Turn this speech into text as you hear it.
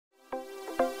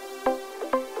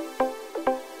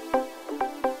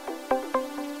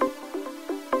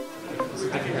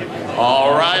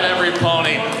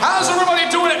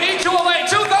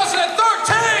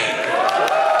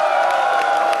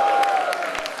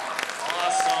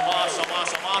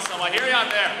I hear you out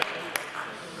there.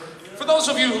 For those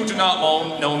of you who do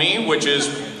not know me, which is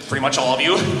pretty much all of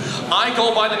you, I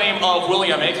go by the name of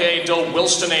William, aka The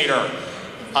Wilstonator.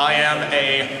 I am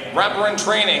a rapper in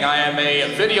training, I am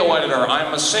a video editor,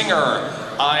 I'm a singer,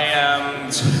 I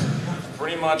am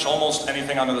pretty much almost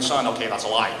anything under the sun. Okay, that's a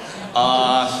lie.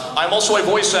 I'm also a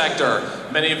voice actor.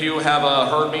 Many of you have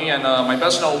heard me and my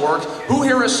best known work. Who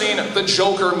here has seen The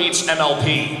Joker Meets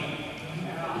MLP?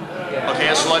 Okay,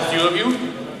 a select few of you.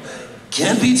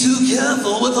 Can't be too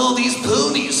careful with all these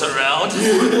ponies around.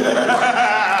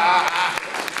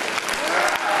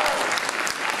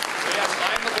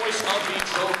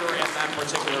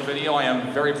 Particular video. I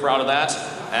am very proud of that,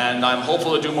 and I'm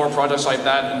hopeful to do more projects like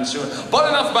that in soon. But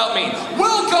enough about me.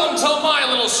 Welcome to my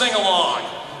little sing-along.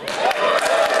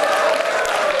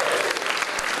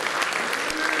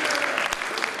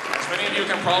 As many of you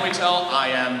can probably tell, I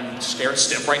am scared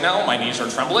stiff right now. My knees are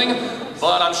trembling,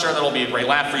 but I'm sure that'll be a great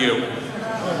laugh for you.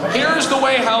 Here's the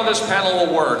way how this panel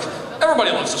will work.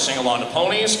 Everybody loves to sing along to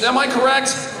ponies. Am I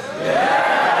correct?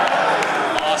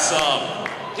 Yeah. Awesome.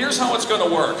 Here's how it's going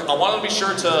to work. I want to be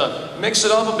sure to mix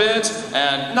it up a bit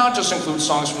and not just include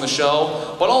songs from the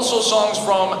show, but also songs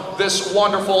from this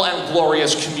wonderful and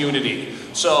glorious community.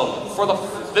 So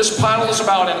this panel is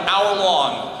about an hour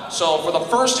long. So for the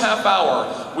first half hour,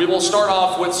 we will start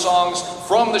off with songs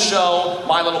from the show,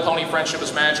 My Little Pony Friendship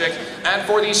is Magic. And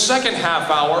for the second half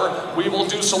hour, we will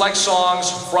do select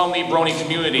songs from the Brony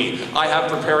community. I have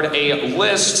prepared a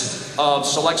list of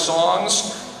select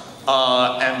songs.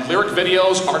 And lyric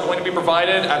videos are going to be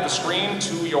provided at the screen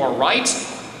to your right.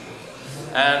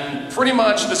 And pretty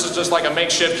much this is just like a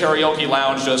makeshift karaoke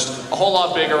lounge, just a whole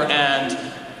lot bigger, and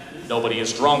nobody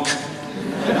is drunk.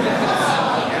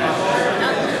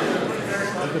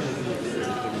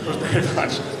 Very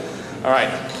much. All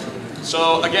right.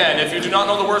 So again, if you do not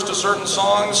know the words to certain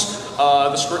songs,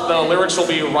 the lyrics will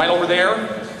be right over there.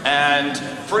 And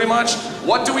pretty much,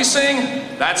 what do we sing?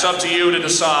 That's up to you to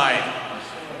decide.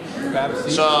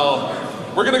 So,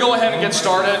 we're going to go ahead and get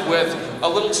started with a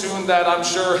little tune that I'm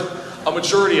sure a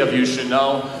majority of you should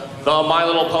know, the My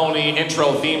Little Pony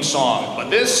intro theme song. But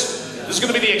this is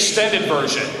going to be the extended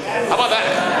version. How about that?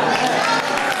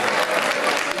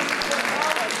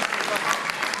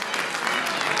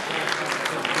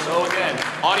 So again,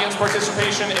 audience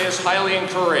participation is highly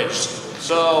encouraged.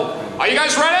 So, are you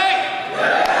guys ready?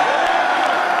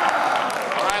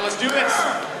 All right, let's do this.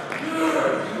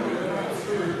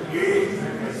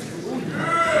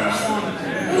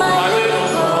 My little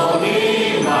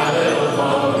pony,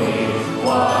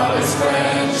 what is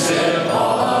friendship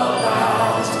all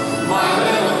about? My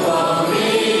little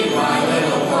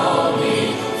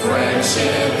pony,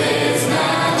 friendship is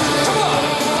magic. Come on!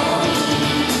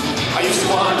 I used to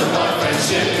wonder what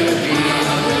friendship could be.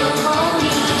 My little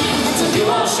pony, you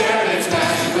all shared its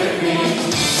magic with me.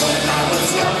 When I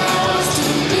was young, I was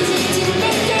too busy to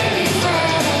make any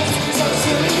friends. So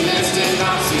silliness did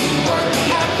not seem worth the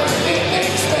effort it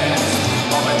expends.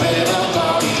 All my little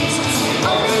ponies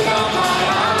opened up my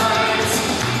eyes,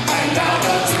 and I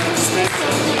got to mystery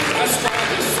as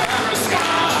bright as summer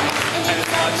sky, and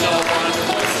such a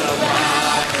wonderful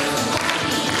surprise.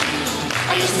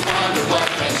 I used to wonder what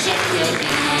friendship could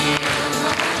be,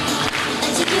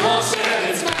 so you all shared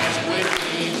its magic with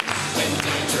me. When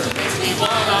danger makes me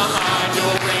wanna hide,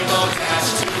 your rainbow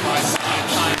dashed to my side.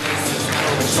 Kindness is no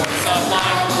choice of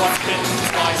mine. What's been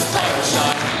twice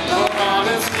Fluttershy? For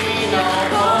honesty, no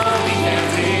pony can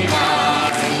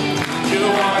deny. You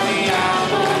are the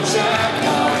apple jack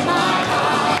of my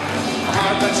eye. A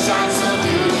heart that shines so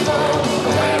beautiful,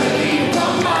 wherever you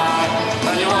come by.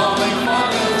 And you all make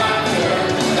fun of laughter,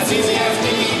 as easy as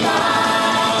Mickey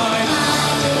Pie. My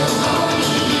little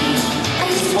pony, I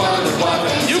used to wonder what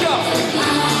you go.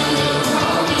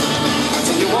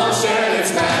 Until you all shared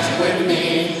its magic with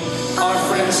me. Our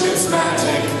friendship's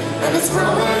magic, and it's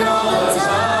growing all the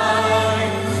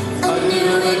time. A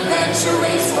new adventure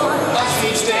waits for us.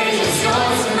 Each day is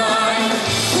yours and mine.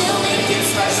 We'll make it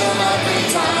special every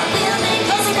time. We'll make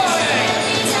it special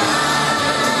every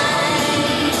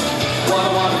time. What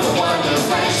a wonderful wonder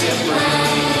friendship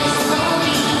brings.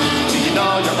 Do you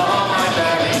know you're all my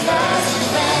very best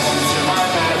friends? You're my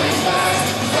very best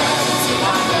friends. You're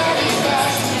my very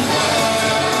best friends.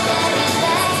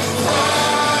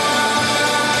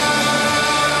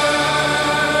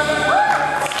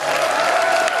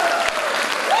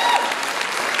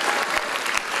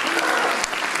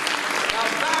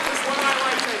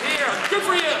 Good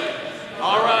for you.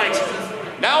 All right.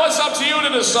 Now it's up to you to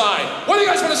decide. What do you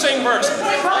guys want to sing first? All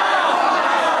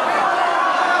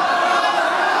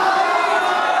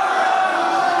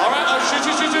right. Oh, shoot.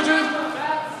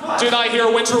 Did I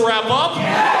hear winter wrap up?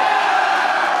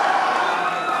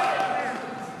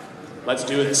 Let's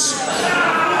do this.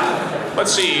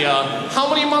 Let's see, how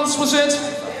many months was it?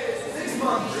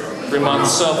 3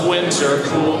 months of winter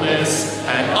coolness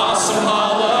and awesome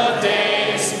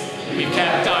holidays. We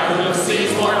kept our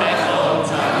roofsies warm at home,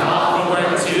 time off from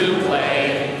work to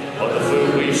play. But the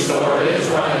food we store is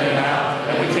running out,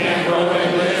 and we can't grow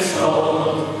in this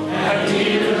cold. And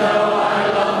even though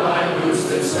I love my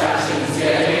boosted stations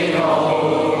getting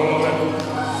old,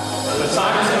 the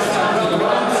time is time to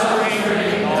run the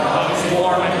ring. Our house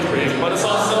warm and cream, but it's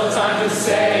also time to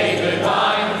say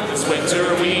goodbye. This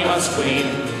winter we must clean.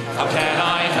 How can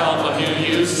I help of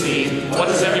you see? What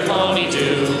does every pony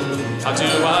do? How do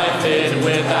I fit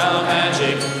without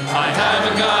magic? I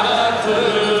haven't got a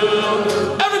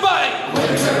clue. Everybody!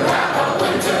 Winter wrap up,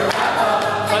 winter wrap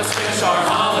up. Let's finish our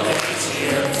holidays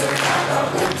here. Winter wrap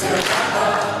up, winter wrap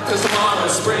up. Cause tomorrow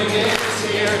spring is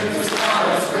here. Cause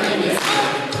tomorrow spring is here.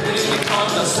 Reaching on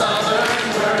the southern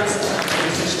birds.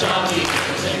 Vintage jockey,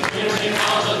 and clearing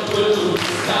all the blue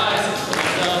skies.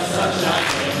 Like the sunshine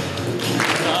in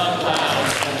the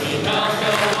clouds. And we melt the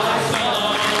white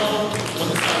snow. When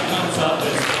the sun comes up,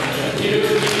 it's the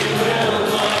beauty will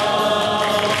glow.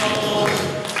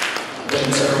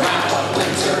 Winter wrap up,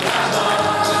 winter wrap up.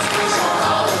 Let's finish our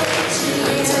holidays here.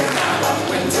 Winter wrap up,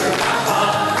 winter wrap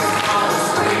up. Tomorrow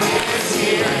spring is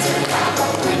here. Winter wrap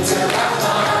up, winter wrap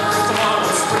up.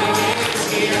 Tomorrow spring is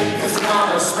here. Cause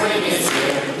tomorrow spring is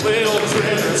here. Little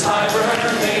critters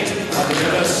hibernate under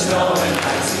the snow and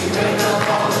ice. We wake up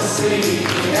on the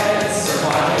sleepyheads so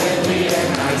quietly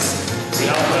and nice. We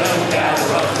help them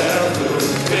gather up their food,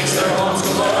 fix their homes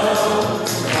below.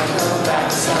 Welcome back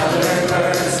to southern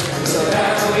birds so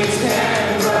that we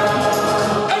can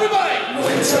grow. Everybody!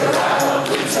 Winter wrap up,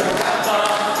 winter wrap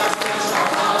up. Let's finish our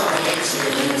holidays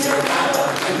here. Winter wrap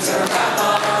up, winter wrap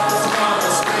up.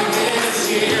 Tomorrow spring is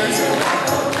here. Winter wrap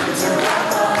up, winter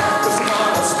wrap up.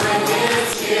 Tomorrow spring is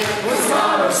here.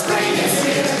 Tomorrow spring is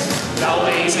here. Now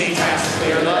lazy cats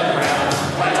clear the ground.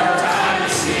 Let our time to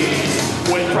seize.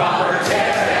 With proper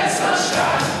care and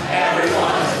sunshine,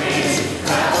 everyone feeds.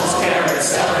 Apples, carrots,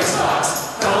 celery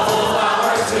stalks, colorful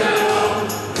flowers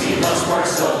too. We must work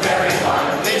so very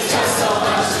hard. There's just so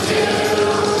much to do.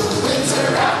 Winter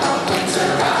wrap up, winter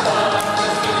wrap up.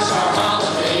 Let's finish our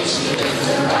holidays here.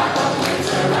 Winter wrap up,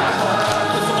 winter wrap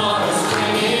up. Tomorrow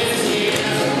spring is here.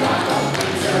 Winter wrap up,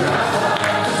 winter wrap up.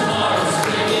 Tomorrow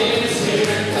spring is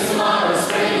here. Tomorrow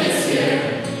spring is here.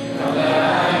 Now that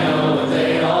I know what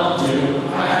they all do,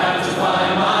 I have to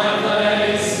find my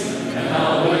place, and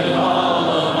I'll with all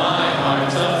of my heart,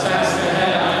 tough task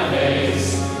ahead I face.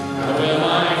 How will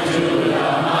I do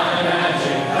without my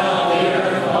magic? Help the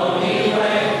earth only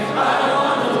way. I don't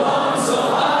want to belong, so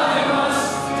I must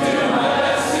do my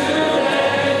best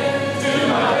today. Do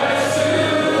my best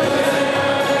today.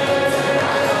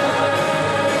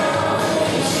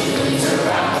 Winter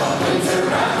wrap up, winter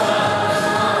wrap up.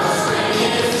 Tomorrow spring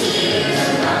is here.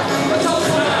 Let's all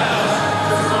smile.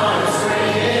 Tomorrow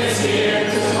spring is here.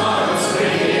 Tomorrow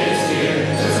spring is here.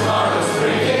 Tomorrow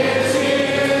spring is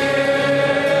here.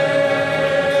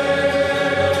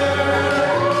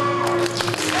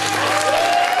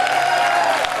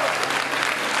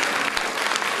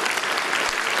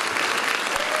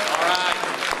 All right.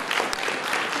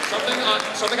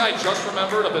 Something I just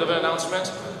remembered, a bit of an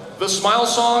announcement. The Smile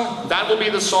song, that will be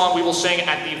the song we will sing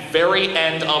at the very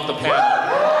end of the panel.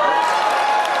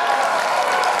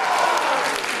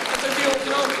 I feel,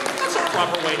 that's a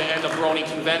proper way to end a Brony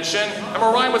convention. Am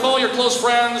I right? With all your close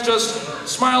friends, just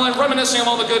smiling, reminiscing of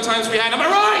all the good times we had. Am I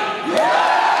right? Yeah!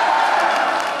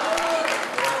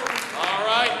 All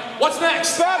right. What's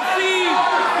next? Pepsi!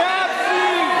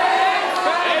 Pepsi!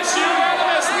 It's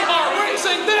unanimous. We are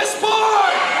raising this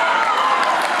board!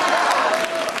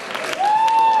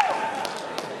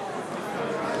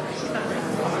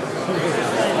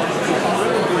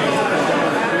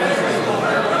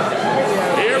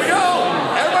 Here we go.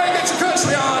 Everybody get your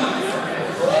country on.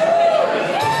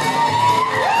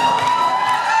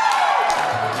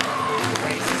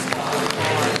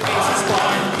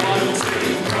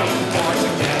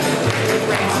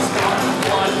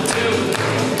 One, two.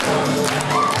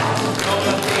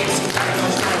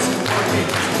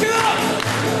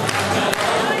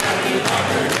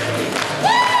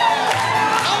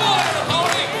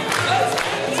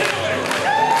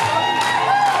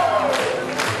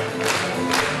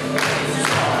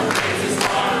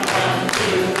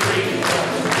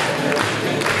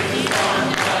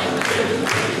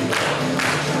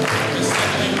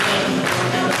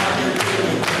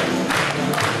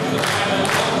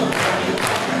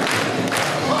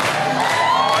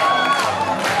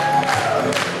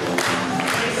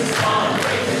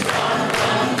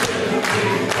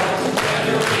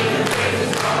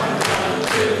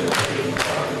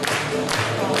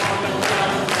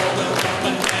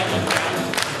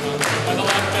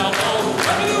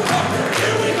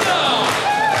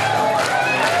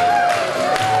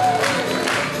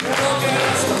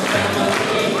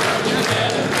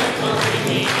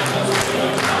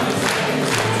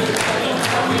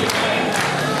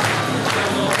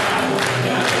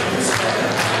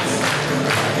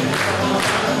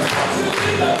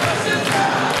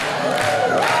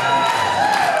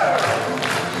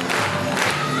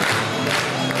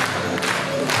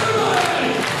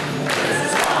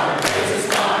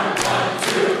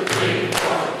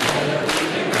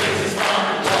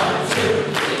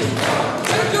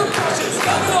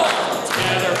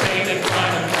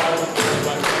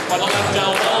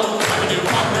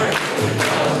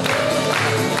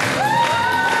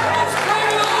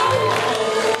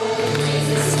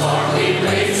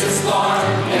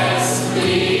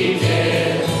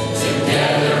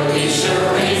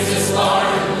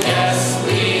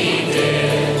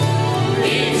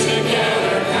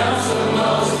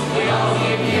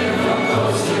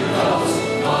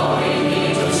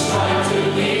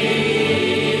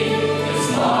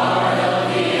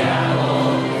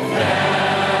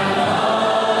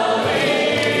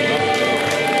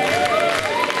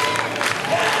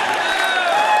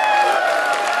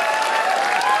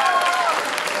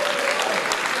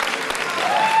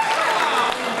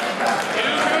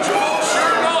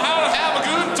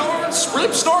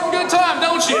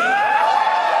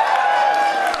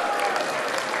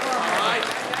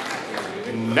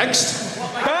 Next.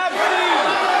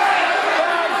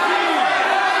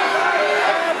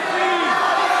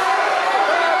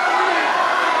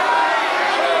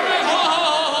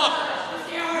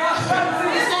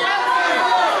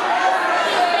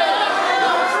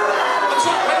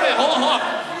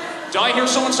 Did I hear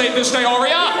someone say this day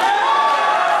aria?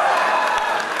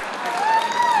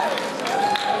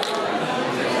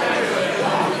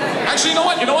 Actually, you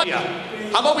know what? Yeah.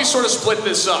 How about we sort of split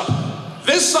this up?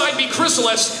 This side be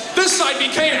Chrysalis, this side be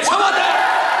Cadence. How about that?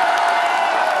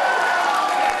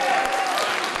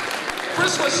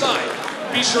 Chrysalis side,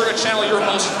 be sure to channel your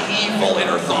most evil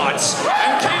inner thoughts.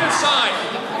 And Cadence side,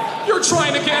 you're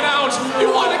trying to get out. You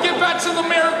want to get back to the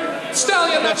mare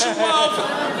stallion that you love.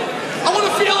 I want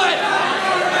to feel it.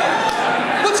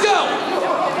 Let's go.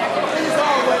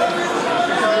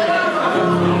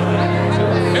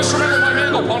 Instrumental by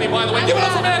Mango Pony, by the way. Give it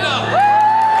up for Mando.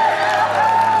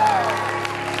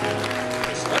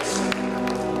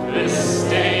 This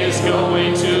day is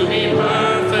going to be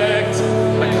perfect.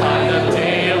 The kind of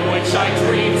day of which I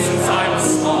dreamed since I was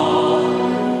small.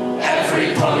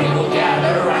 Every pony will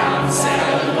gather around,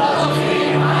 Santa love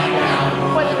me in my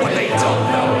gown. What they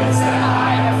don't know is that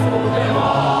I have fooled them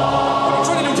all. What are you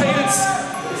trying to do, Cadence?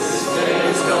 This day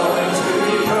is going to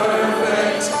be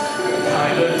perfect. The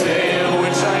kind of day of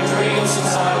which I dreamed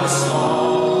since I was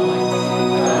small.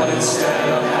 But instead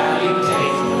of having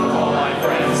cake with all my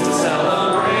friends to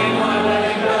celebrate my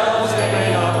wedding bells, they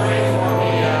may not ring for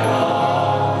me at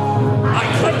all. I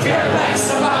could care less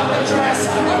about the dress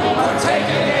or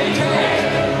taking any cake.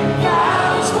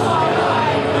 That's why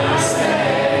I will stay.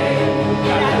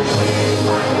 And we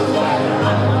find the weather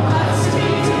on the last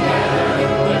day together.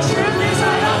 The truth is I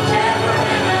don't care for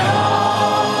him at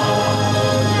all.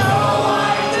 No,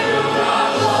 I do not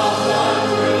love the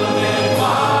groom in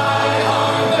my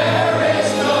heart. There is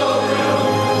no room,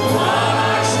 but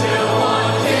I still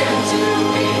want him to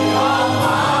be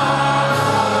alive.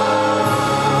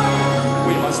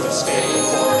 We must escape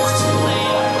before it's too late.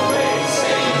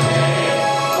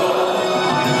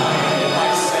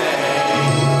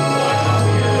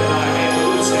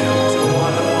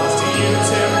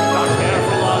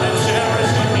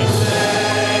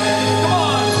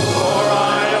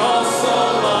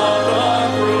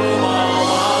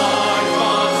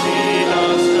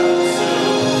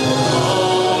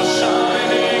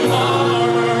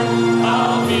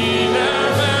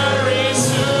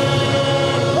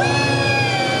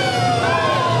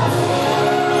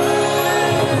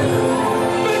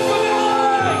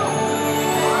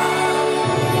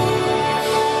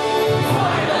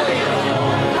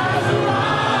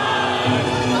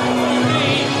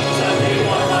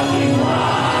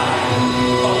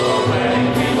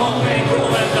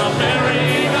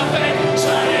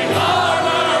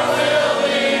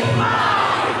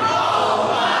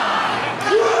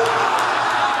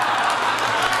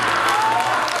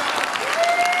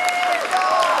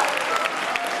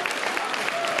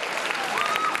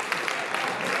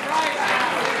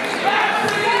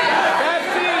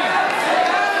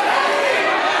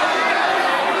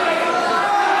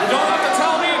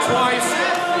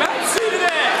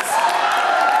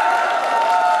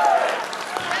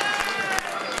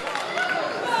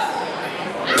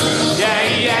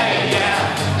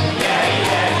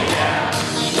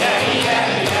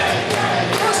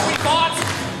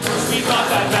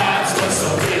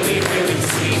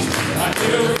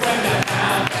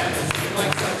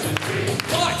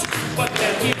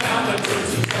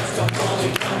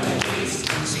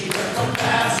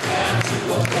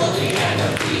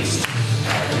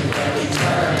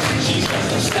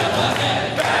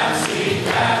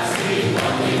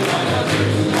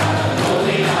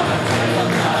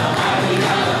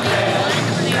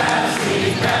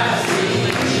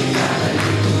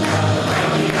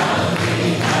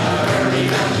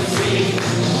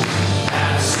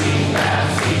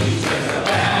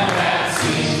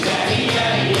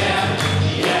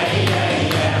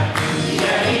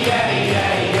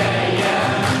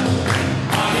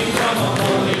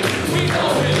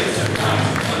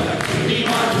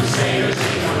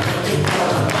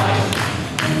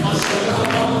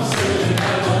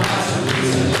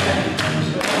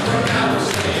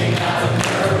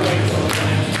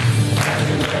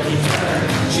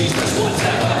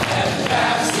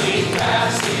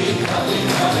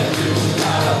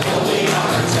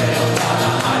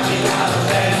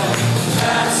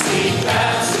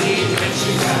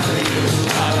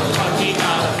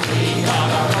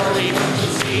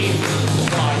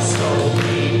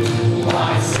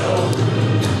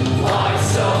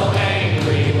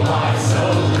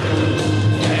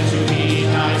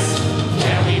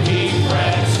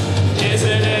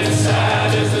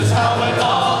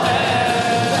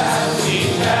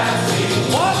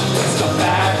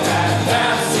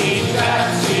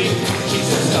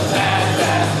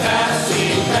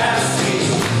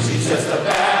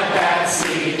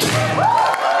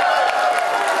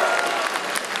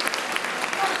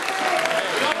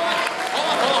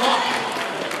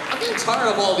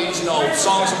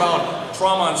 about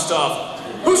trauma and stuff.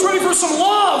 Who's ready for some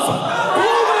love?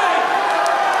 Blooming!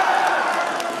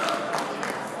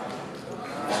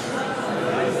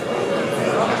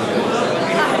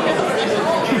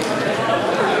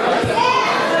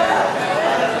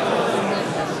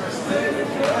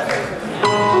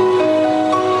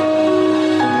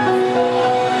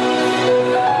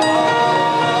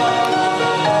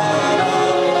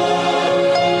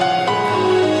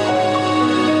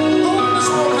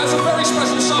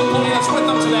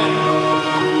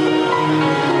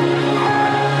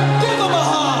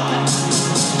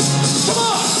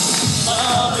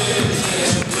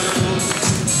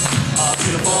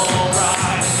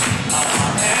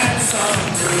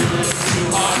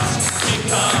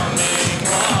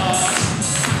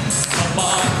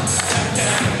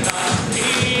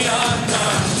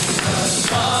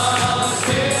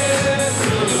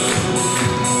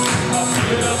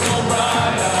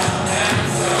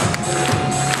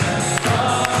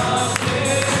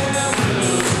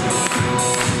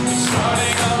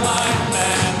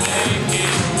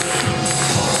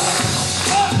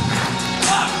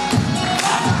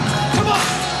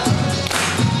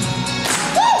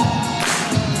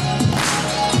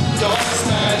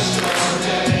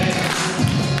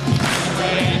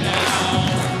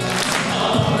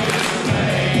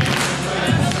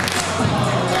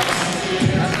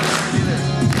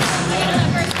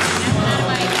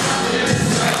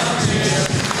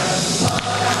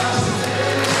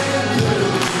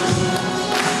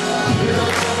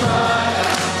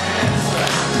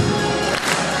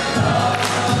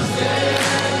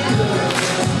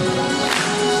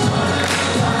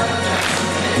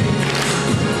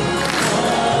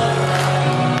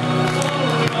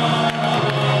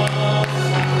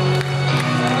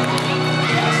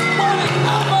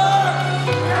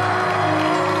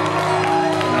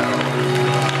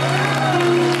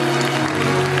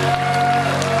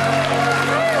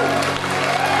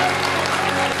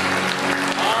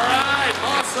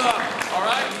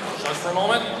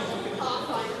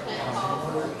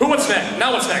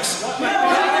 Now what's next? Sir,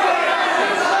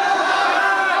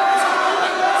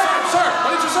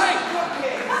 what did you say?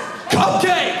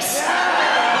 Cupcakes!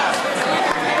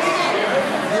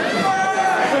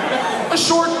 A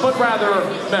short but rather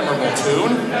memorable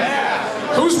tune.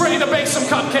 Who's ready to bake some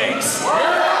cupcakes?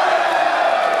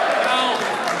 Now,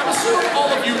 I'm assuming all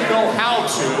of you know how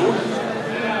to,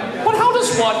 but how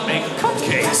does one make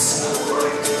cupcakes?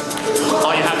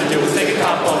 All you have to do is take a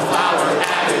cup of flour,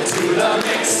 add it to the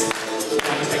mix.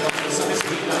 Take a piece of this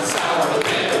sweet and sour, a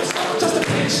little salt, just a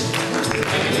pinch.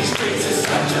 Making these treats is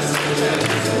such a secret.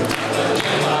 A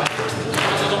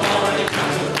little more and you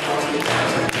count to the floor and you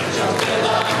dance and get your fill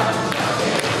up.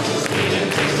 Cupcakes, sweet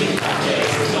and tasty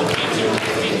cupcakes. Don't be too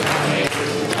hasty cupcakes.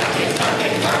 Cupcakes,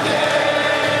 cupcakes,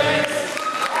 cupcakes.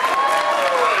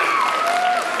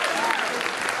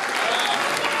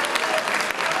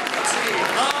 Let's see.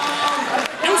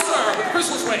 You, sir, with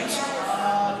Christmas wings.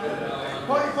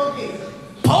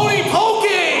 Pony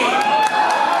Pokey!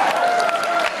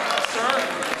 Sir,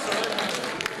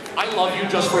 I love you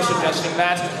just for suggesting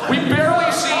that. We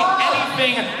barely see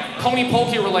anything Pony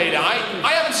Pokey related.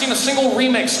 I haven't seen a single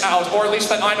remix out, or at least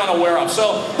that I'm not aware of.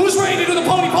 So, who's ready to do the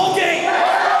Pony Pokey?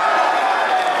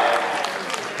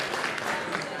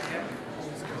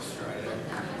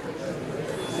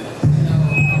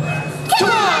 Come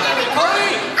on,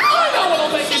 everybody! I know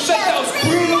what'll make you shake those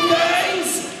brutal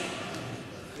things!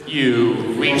 You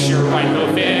reach your right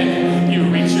hoof in, you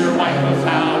reach your right hoof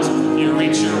out, you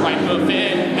reach your right hoof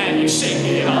in, and you shake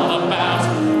it all about.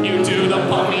 You do the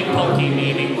Pony Pokey,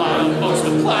 meaning loud folks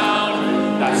the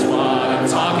clown. That's what I'm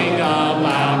talking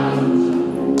about.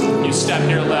 You step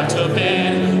your left hoof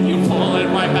in, you pull it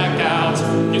right back out.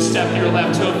 You step your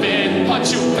left hoof in, but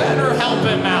you better help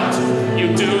him out.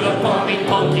 You do the Pony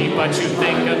Pokey, but you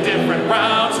think a different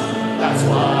route. That's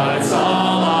what it's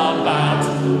all about.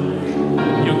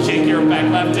 You kick your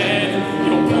back left in,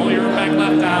 you pull your back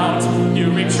left out.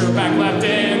 You reach your back left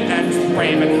in, and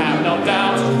brave and have no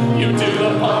doubt. You do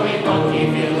the Pony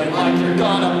Pokey, feeling like you're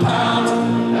gonna pound.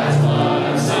 That's what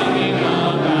I'm singing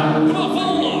about. Come on,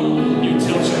 follow along. You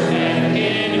tilt your head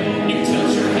in, you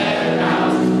tilt your head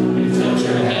out. You tilt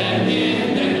your head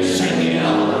in, then you shake it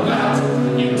all about.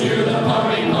 You do the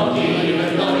Pony Pokey,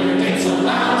 even though you're getting so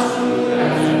loud.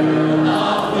 Never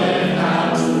off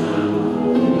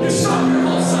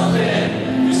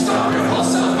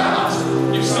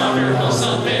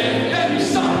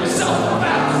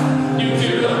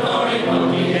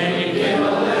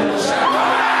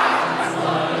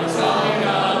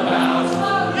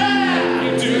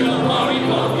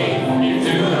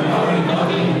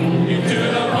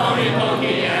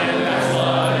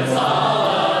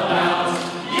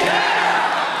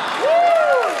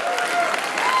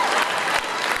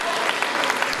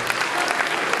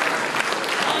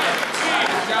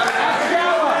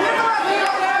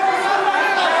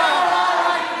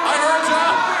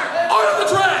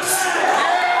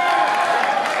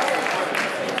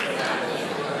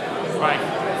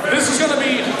This is going to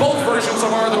be both versions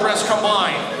of Are the Dress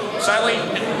combined. Sadly,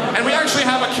 and we actually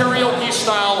have a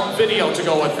karaoke-style video to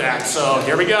go with that, so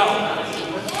here we go.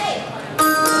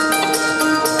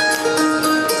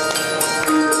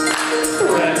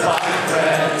 Red by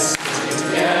red, stitching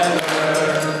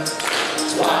together.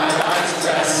 Twilight's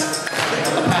dress,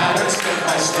 on the pattern step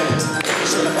by step. Making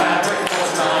sure the fabric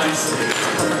goes nicely.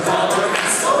 Perfect color and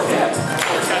so hip.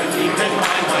 Always gotta keep in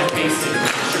mind my pacing.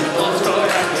 Making sure the clothes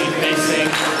correctly facing.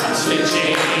 I'm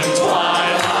stitching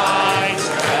Twilight's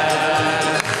dress.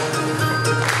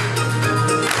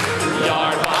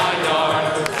 Yard by yard,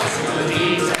 crossing the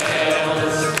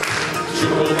details.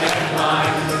 Jewel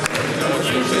neckline, no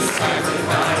use this time to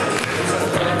find. It's a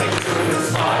perfect true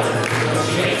inspire.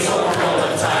 She hates overall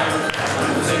attire.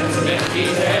 Those intimate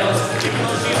details, even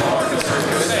though she more concerns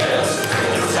with sales.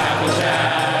 It's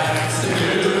Applejack's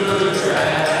new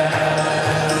dress.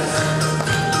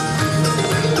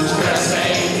 Dress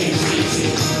ain't easy,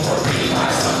 or be by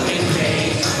something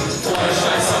vain. Flush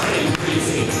by something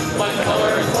greasy, but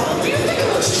color and form, we think it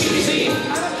looks cheesy.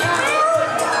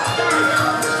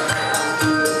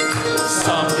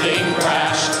 Something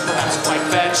brash, perhaps quite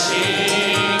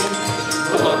fetching.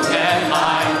 Look at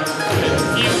mine,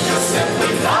 you just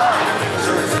simply die.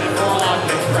 Sure it's never on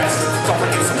the dress. Don't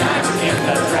forget some magic in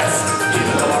the dress.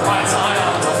 Even though our right side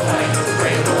on the flank,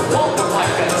 rainbow won't look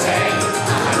like a tank.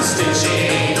 I'm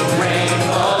stitching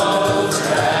rainbow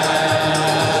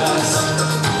dress.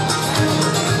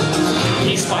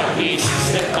 Piece by piece,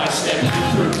 step by step,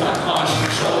 root by caution,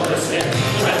 shoulder step,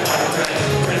 thread by thread,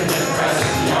 print and press,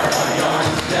 yard by yard,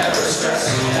 never stress,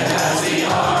 and has the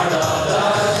art of the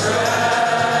dress.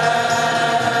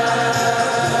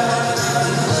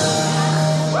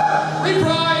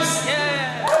 Reprise!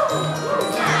 Yeah!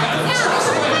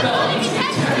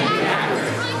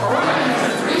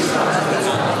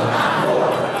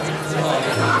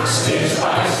 Stitch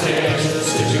by stitch,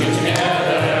 stitching it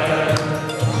together.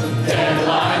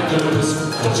 Deadline loose,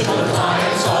 but you know the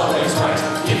client's always right.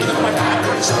 Even though my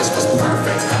fabric choice was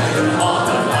perfect, I didn't want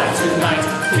the light tonight.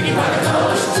 Thinking by the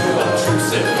colors too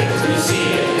obtrusive, if you see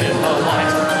it in the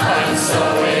light, I'm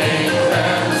sewing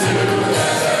them together.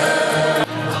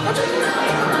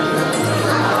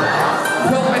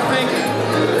 Well, I think,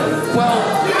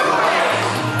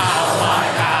 hour by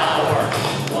hour,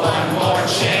 one more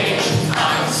change,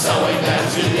 I'm sewing them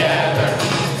together.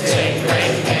 Take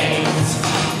great pains.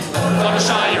 Not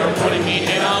shy, you're putting me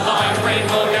in a line.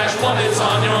 Rainbow dash, what is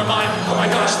on your mind? Oh my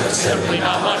gosh, there's simply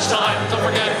not much time. Don't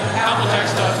forget,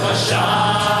 Applejack's does must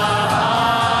shine.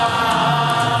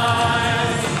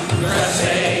 Dress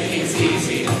taking's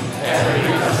easy, every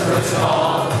first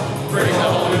call. Bring a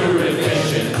whole new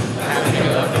revision. Having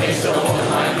a face to open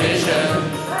my vision.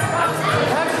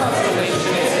 That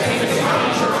constellation is a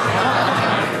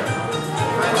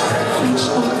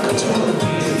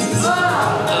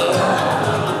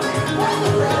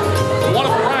one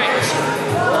of the ranks.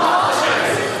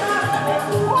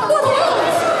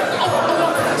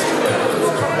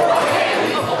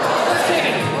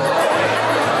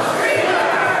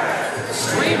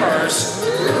 Streamers?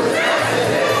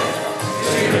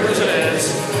 Streamers it is.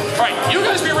 Alright, you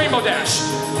guys be Rainbow Dash.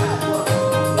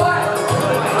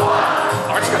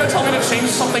 Aren't you gonna tell me to change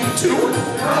something too?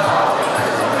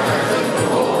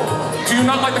 Do you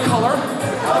not like the color?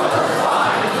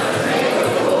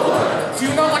 Do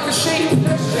you not like the shape?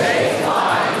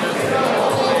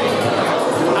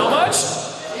 How much?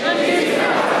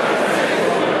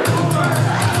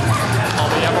 All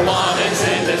we ever want is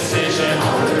indecision.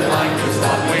 All we like is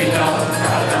what we know.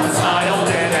 Proud down styled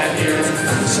and adhered.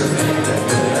 Surveying that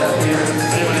good appears.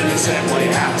 Even if you simply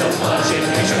have to flush it,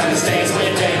 make sure that it stays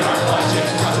within our budget.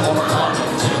 Not to overcome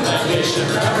intimidation.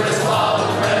 Remember to follow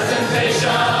the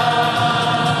presentation.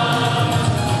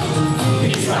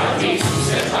 Piece by piece,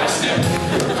 step by step.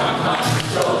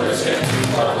 Shoulders hip,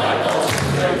 front by nose,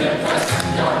 third and press,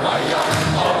 yard by yard,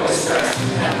 always stress,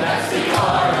 and that's the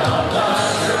art of the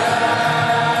dress.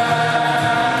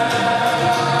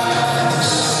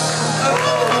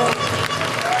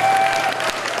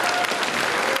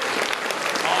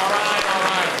 All right.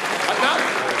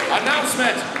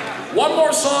 Announcement. One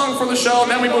more song for the show, and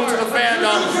then we move to the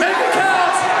fandom. Make it count!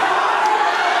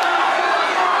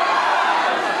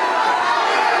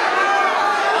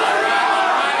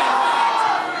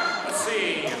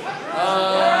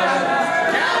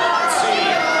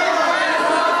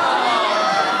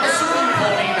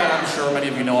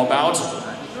 About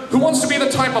who wants to be the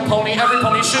type of pony every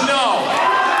pony should know.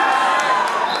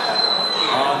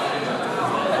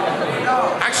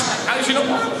 Actually, you know,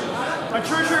 A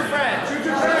true friend. True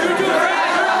friend.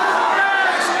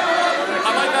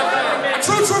 I like that. A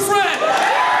true friend.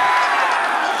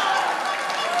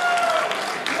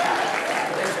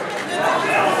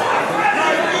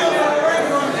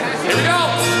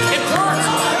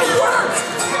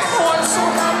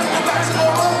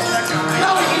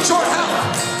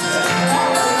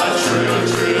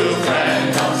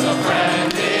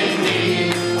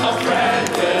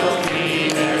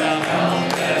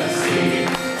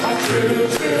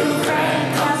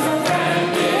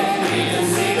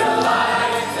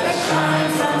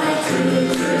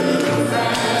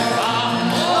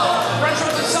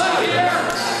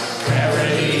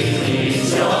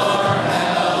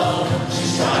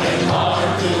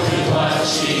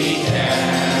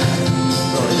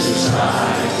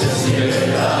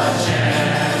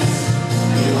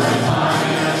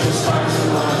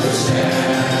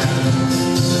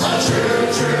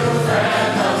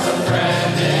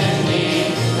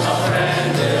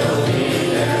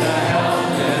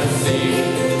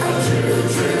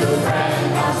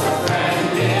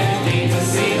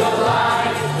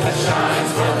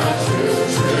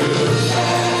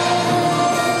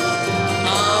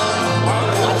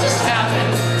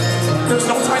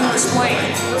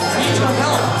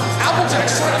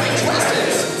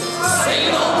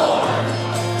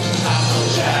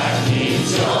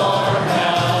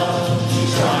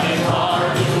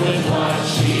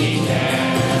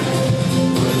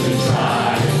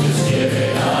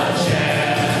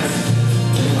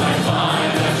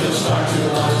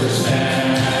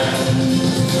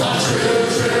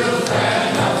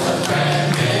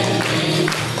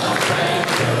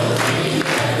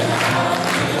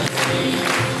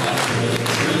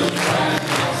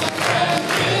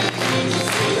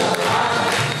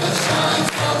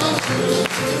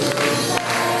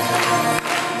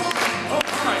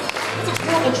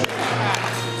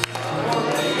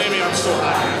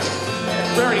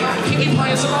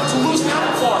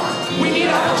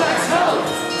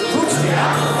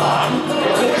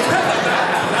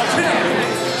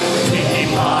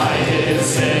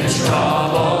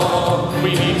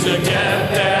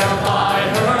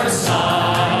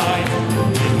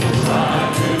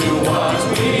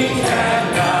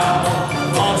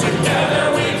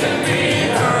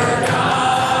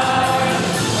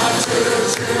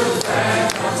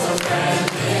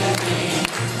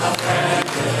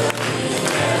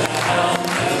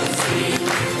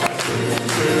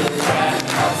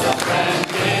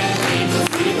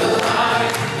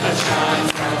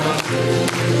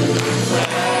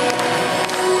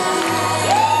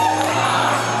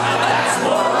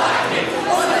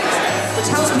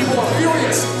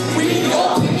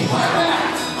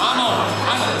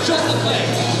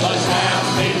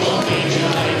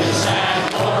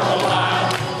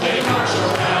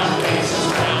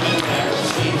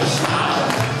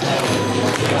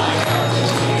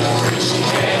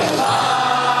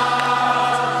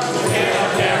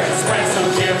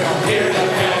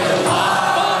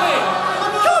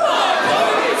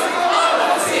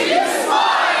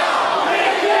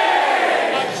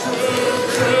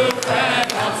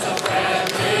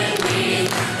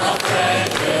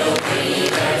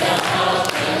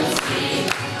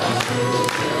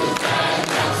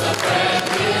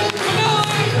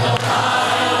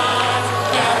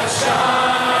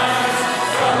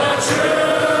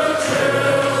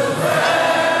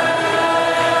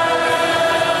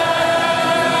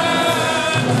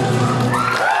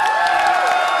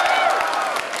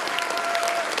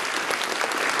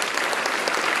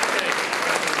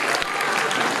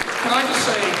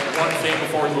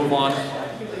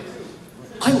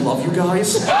 I love you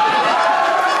guys. This is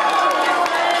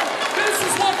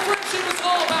what friendship is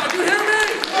all about. You hear me?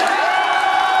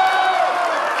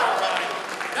 Alright.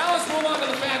 Now let's move on to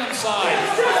the fandom side.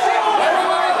 Wait.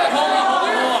 Hold on.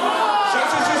 Shh.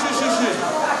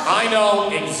 I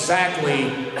know exactly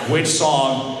which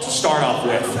song to start off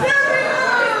with.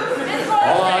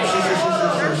 Hold on. Shh.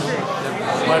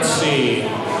 Let's see.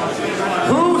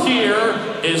 Who here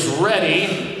is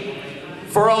ready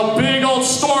for a big old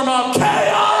storm of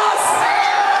chaos?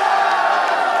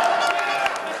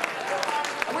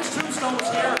 I wish Tombstone was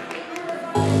here.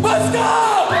 Let's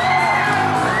go!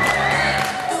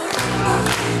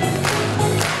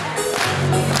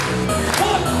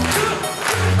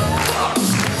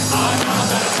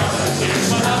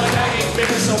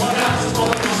 Someone else is going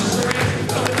on the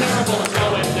street. Something terrible is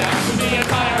going down. To the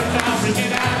entire town,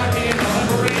 freaking anarchy and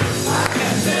delivery. I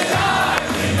can't sit down,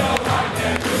 we know I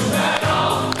can't do that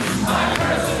all. I'm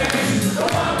personally the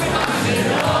one behind it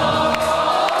all.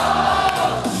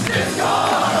 It's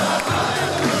gone.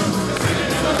 Sitting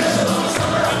in the middle of a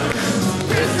summer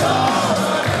afternoon. It's gone.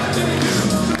 Continue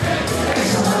to make it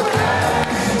away.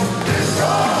 It's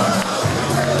gone.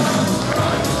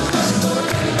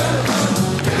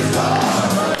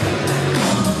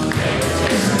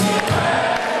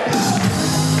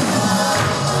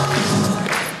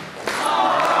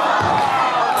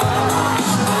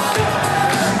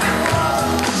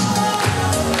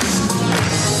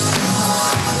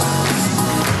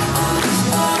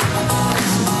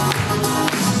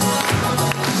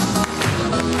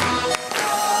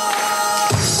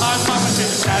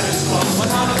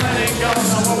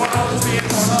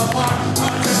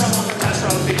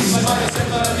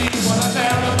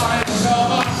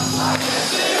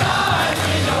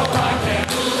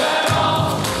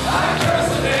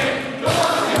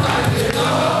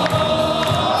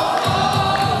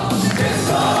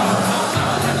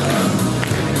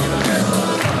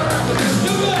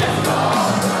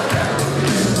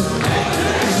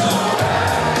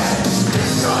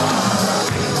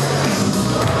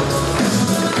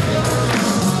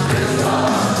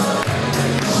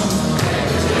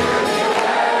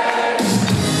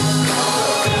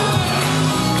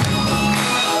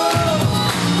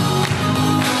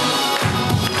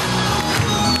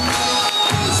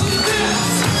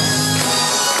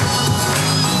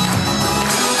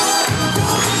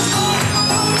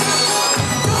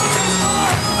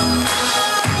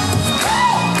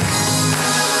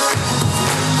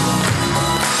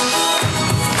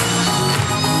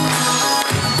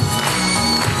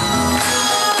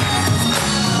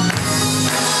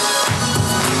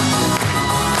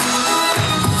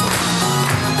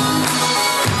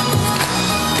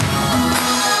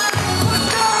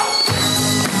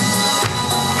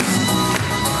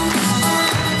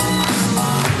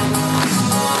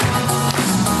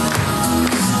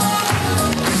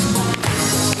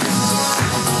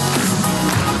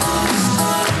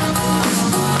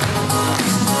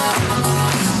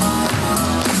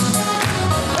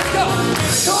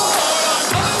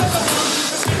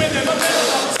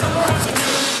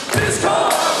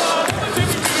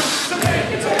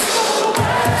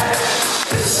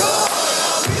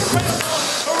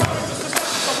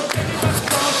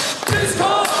 It's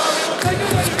gone.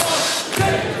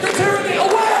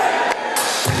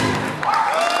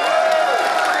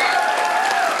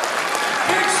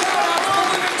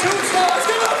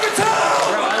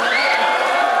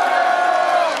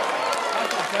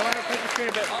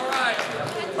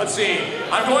 Let's see.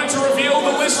 I'm going to reveal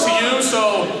the list to you,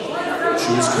 so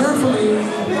choose carefully.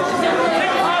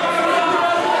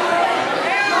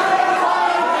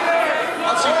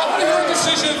 Let's see. I want to hear a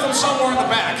decision from somewhere in the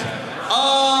back.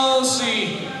 Let's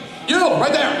see. You,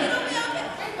 right there.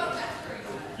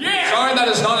 Yeah. Sorry, that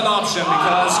is not an option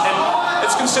because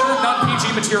it's considered not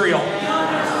PG material.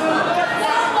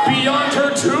 Beyond Her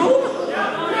Tomb?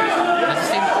 That's the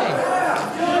same thing.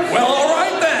 Well, all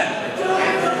right then.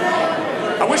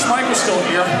 I wish Mike was still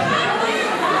here.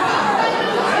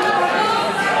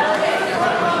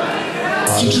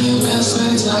 You can't pass when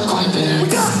it's not quite there. We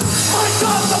got Mike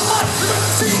on the mic. We're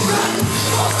gonna see that.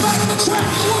 Falls back in the track.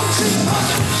 One, two, one.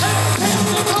 Hey, hands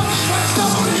in the cup. Let's go.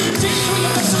 Deep through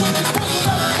the mix with it. Put it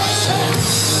up. Hey,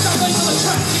 got legs on the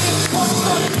track. You get the party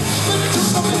started. Living to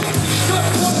something. Good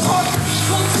one part.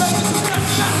 One second.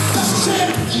 That's shit.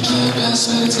 You can't pass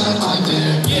when it's not quite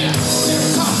there. Yeah. Here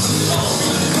it comes. Oh,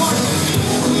 we're gonna party.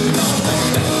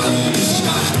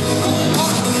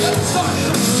 Let's start.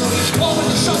 Well, when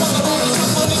the show on the road is the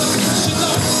money, the Christian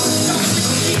love. Gotta keep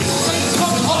the heat, it's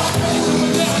coming hard.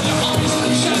 We're down, you're always in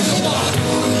the shadow bar.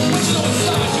 But you know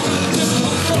inside, you're gonna dip it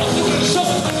on the front. You're gonna show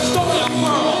us like a story of the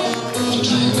world. You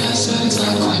can't pass when it's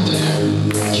not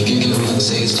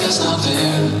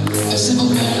simple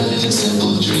man living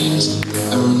simple dreams.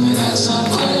 A room that's not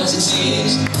quite as it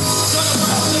seems.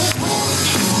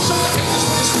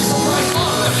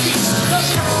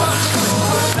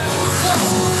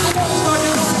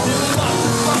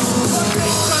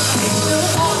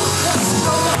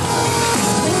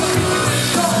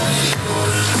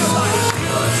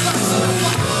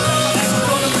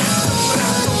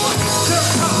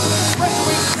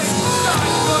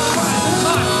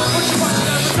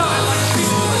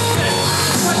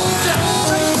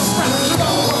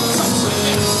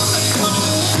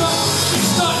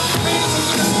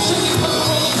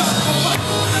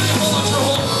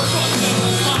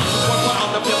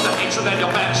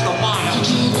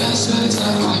 It's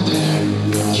not quite there.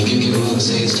 You can give up and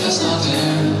say it's just not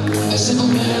there. A simple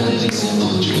man living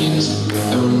simple dreams.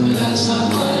 A room that's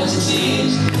not quite as it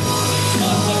seems.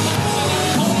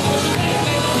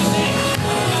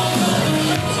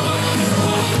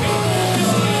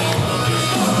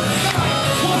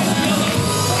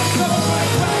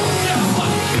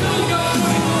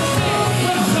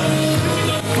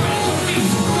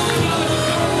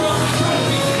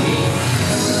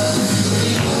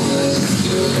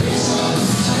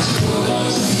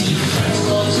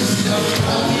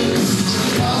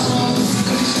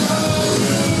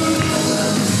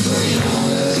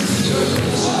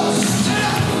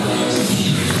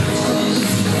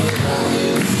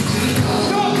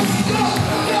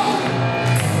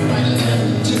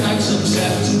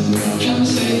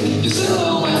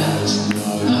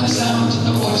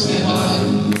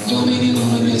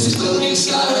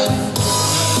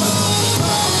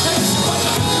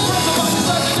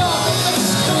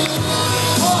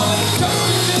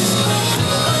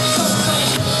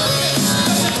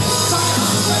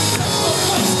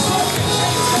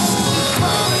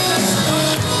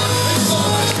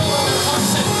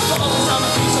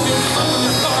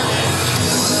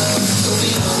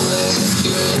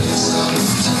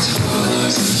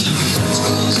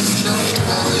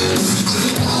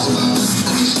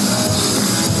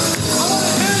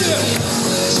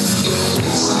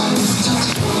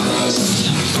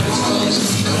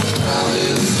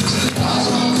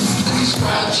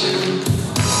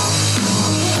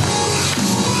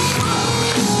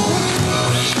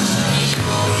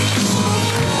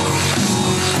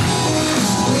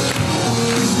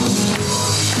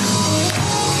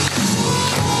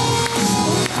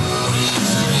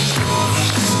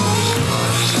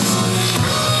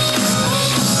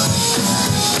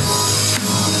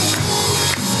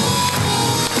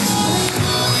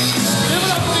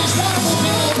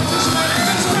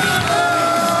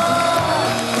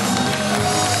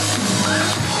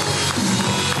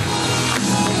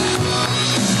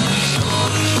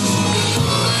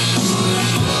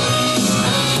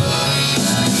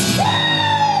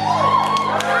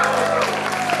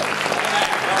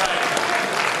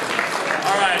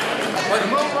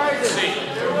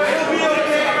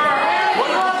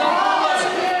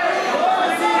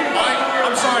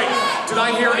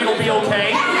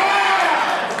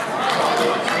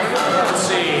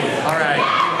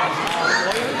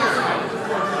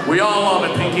 We all love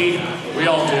it, Pinky. We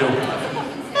all do.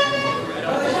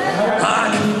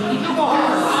 Hug.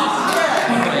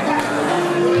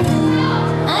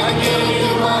 I gave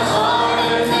you my heart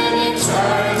and then you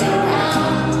turned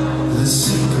around. The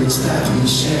secrets that we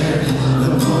shared, the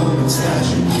moments that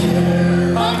you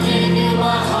cared. I gave you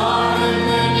my heart and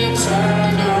then you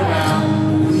turned around.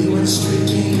 We went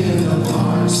streaking in the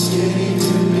park, skinny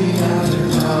dipping after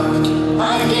dark.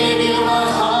 I gave you my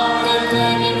heart and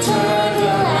then you turned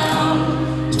around.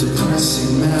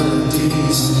 Depressing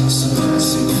melodies,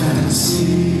 suppressing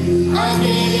fantasy. I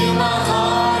gave you my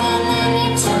heart and then you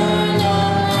turned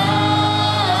around.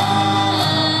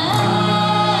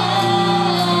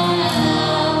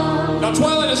 Now,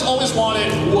 Twilight has always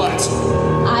wanted what?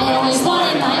 I always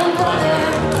wanted my own brother,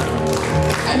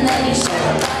 and then you showed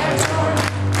up by our door.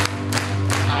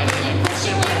 I didn't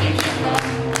question when you came up.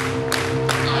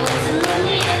 I wasn't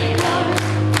lonely anymore.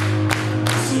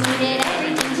 So we did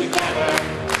everything together.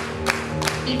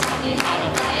 You taught me how to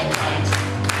fly at night.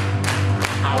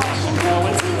 I watched him grow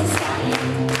into the sky.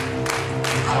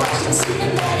 I watched him sleep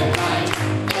in bed at night.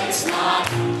 It's not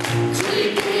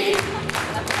creepy.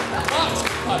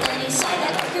 But then you signed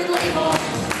that record label.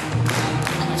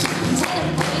 And you pretended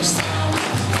to push sound.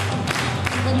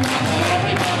 But now that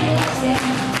everybody loves it,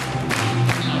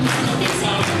 I'm gonna be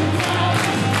sound in the crowd.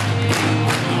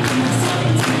 I'm gonna sell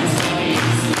it to my studies.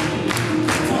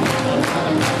 To hold a lot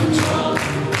of control.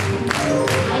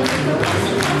 I think the rise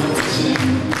of competition.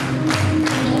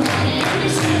 Nobody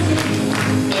understands it.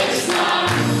 It's not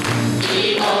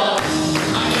evil.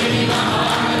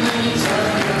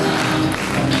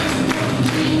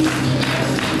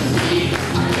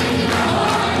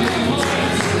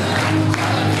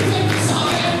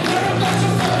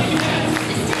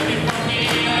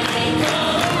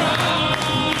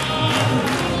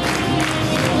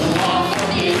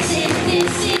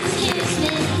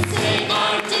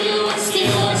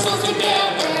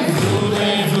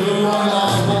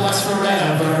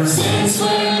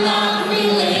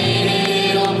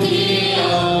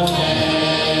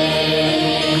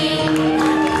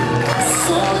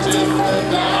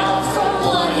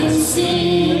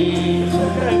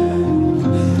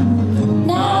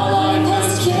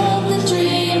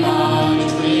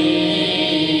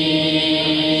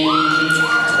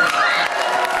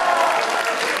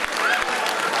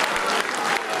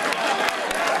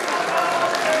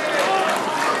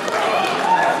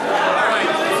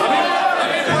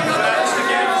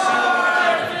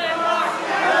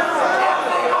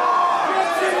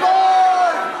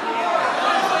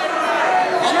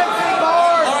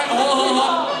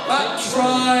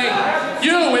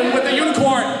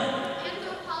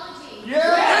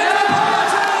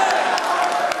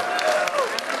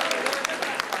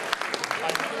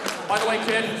 By the way,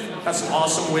 kid, that's an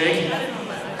awesome wig,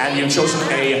 and you've chosen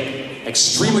a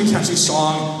extremely catchy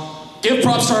song. Give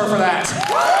props to her for that.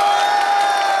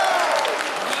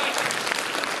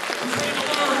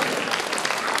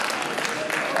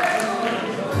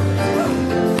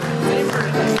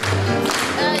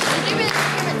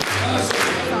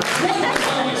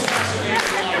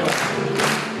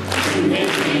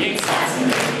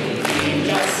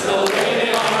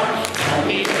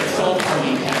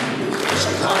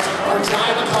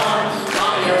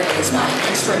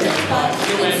 But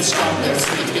humans strum their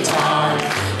sweet guitar.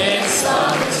 It's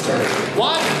a mystery.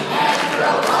 What?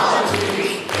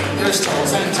 Anthropology. Fingers,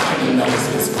 toes, and tiny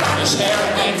noses. Brownish hair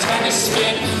and tennis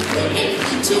skin. Would it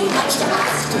be too much to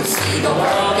ask to see the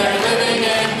world they're living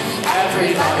in?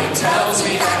 Everybody tells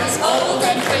me that it's old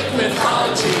and fake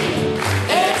mythology.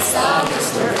 It's a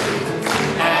mystery.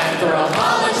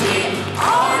 Anthropology.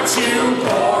 Aren't you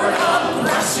bored of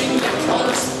brushing your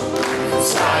coats?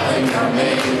 Styling your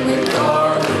mane with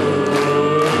your roots.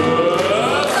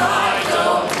 I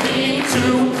don't mean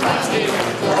to cut it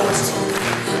close,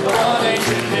 but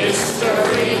ancient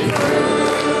history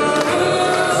proves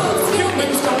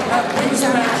humans don't have wings or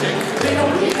magic. They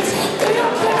don't need it, they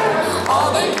don't care.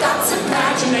 All they've got's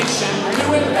imagination.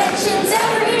 New inventions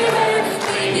everywhere.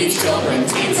 Babies, children,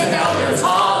 teens, and elders,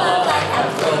 all alike have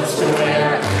clothes to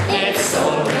wear. It's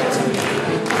so real to me.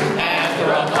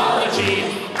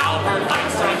 Anthropology. Albert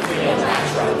Einstein,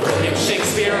 Cleopatra, William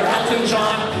Shakespeare, Elton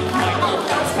John, Michael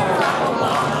Phelps, Barack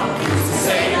Obama. Used to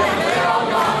say that they're all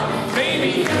gone. Maybe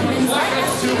humans like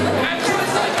us too, and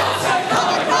just like us at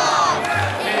Comic-Con.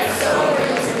 It's so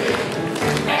real to me.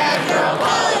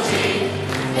 Anthropology.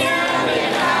 Here we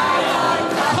have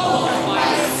a couple of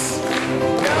lights.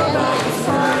 Nobody's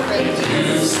perfect, you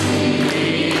see.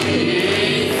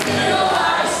 Till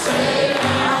I say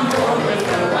I'm born with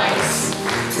the rights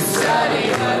to study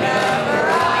whatever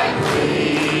I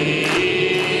please.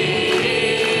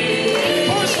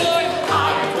 I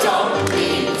don't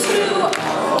need to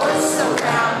horse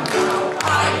around. I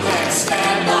can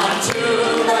stand on 2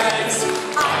 legs.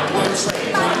 I would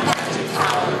trade my magic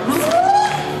power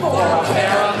for a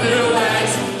pair of new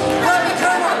legs. Grab the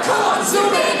camera, come on,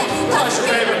 zoom in. Touch your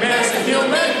favorite man's a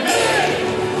human being.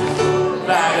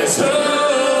 That is who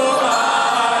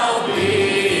I'll be.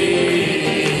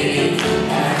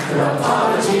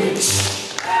 Anthropology. Let's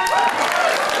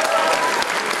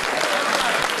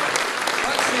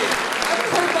see. I'm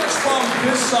pretty much from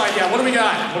this side. Yeah, what do we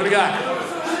got? What do we got?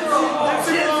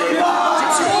 Gypsy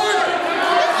board?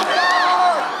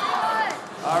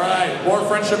 All right, more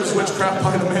friendship is witchcraft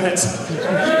by the minute. All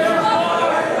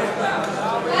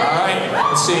right,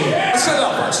 let's see. Let's set it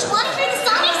up first. Want to hear the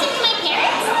song I sang to my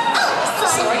parents? Oh,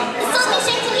 sorry. The song you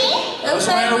sang to me?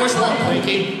 Doesn't matter which one,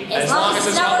 Pinky. As long as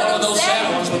it's not one of those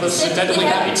sad ones with us deadly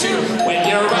happy too. When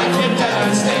you're a kid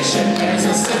devastation, there's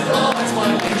a simple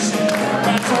explanation.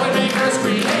 That toy maker's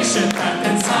creation trapped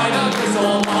inside of his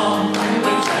old mom.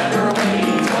 Whichever way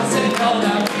he does it, know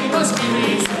that we must be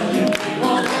resilient. We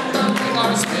won't let them bring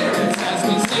our spirits as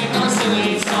we sing our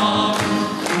silly song.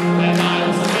 When I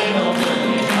was a little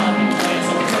baby, I'll be playing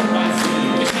some took my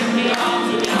sleeve. They sent me off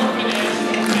to the orphanage.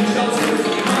 It shows who's to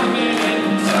be coming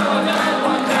in. So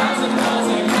another 1,000 balls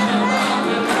and come around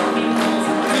with broken balls.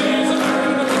 Here's a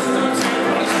bird of a star too.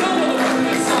 It's still a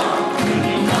perfect song. When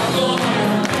you bubble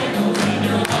here, bagels, and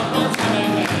your loved ones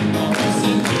having bagel.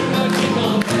 Listen to the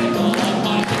jingle jangle of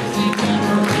my Dixie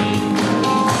tambourine.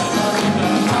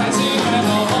 Rising and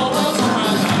the whole world's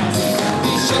harmonizing.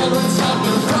 These children stop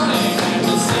their crying and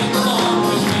will sing along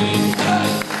with me. Hey!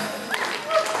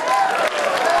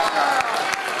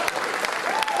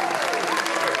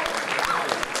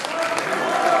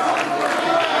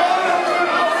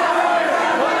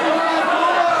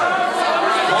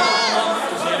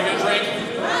 Just need to get a drink.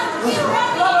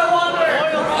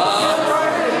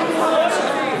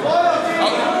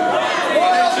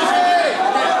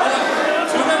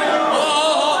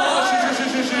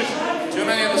 Too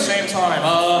many at the same time.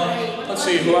 Let's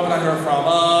see, who haven't I heard from?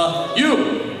 You!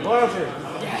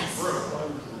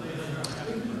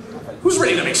 Who's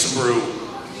ready to make some brew?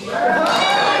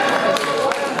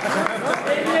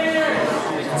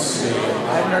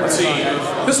 Let's see.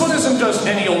 This one isn't just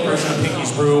any old version of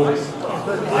Pinky's Brew. Who's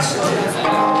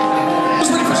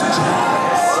ready for some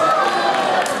jazz?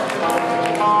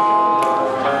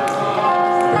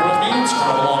 Bear with me, it's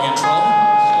kind of a long intro.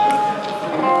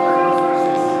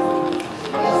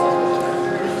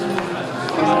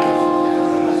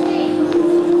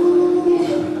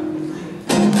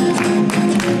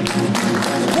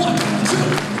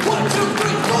 One, two,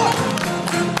 three, four!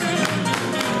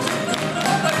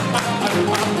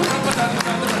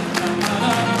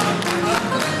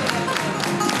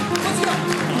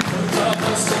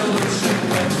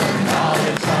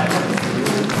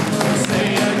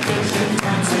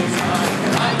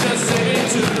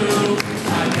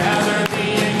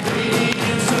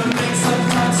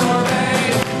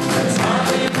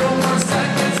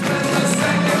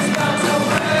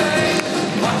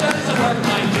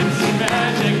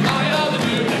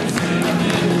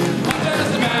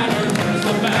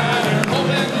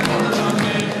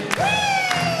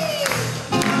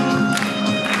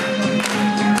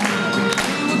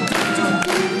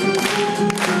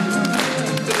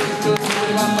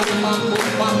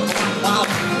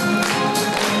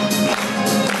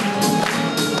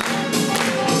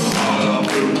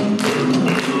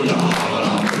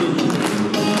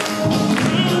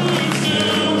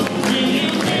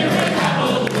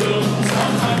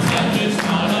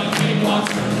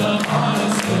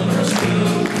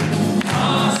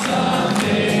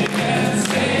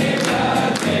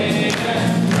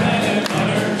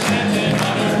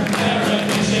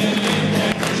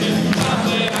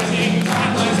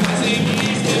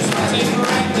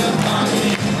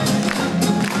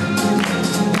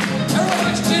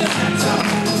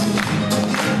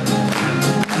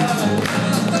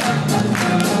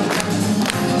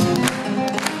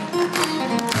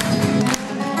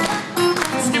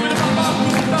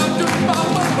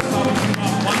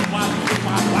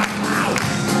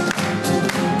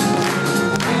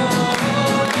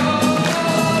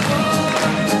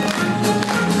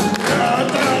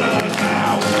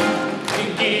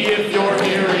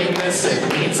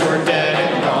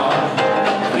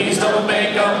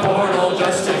 make a portal,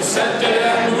 just accept it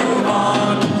and move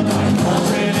on. My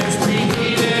cauldron is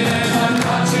preheated and I've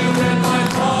got you in my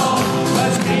palm.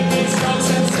 Let's beat these jokes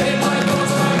and save my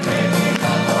bones by making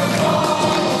up for fall.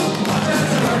 Watch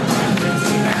as I hurt my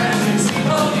guilty and see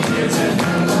all these years and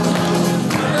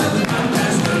I'm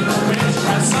past the bridge.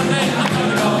 Try Sunday, I'm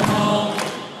gonna go home.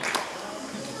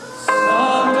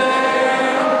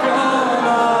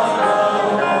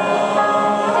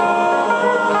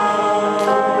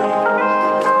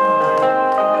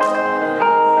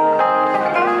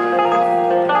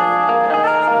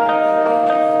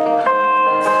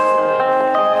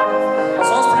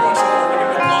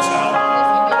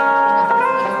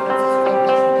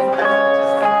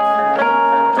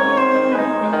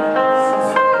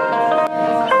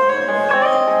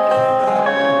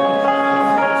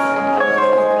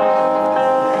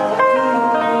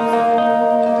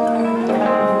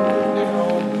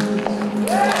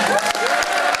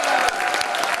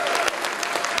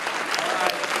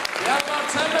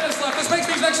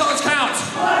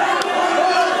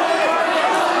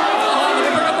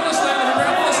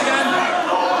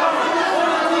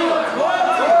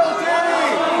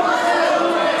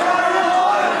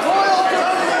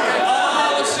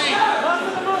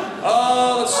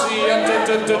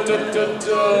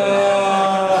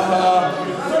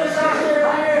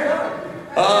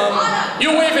 You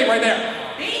waving right there.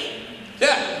 Me?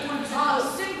 Yeah.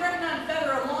 Sing pregnant on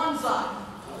feather Alonzo.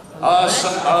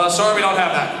 Sorry, we don't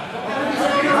have that.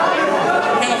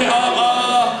 Okay,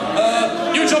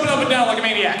 you jumping up and down like a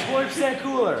maniac. 20%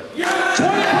 cooler. 20%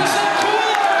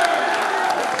 cooler!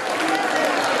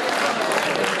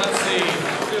 Let's see.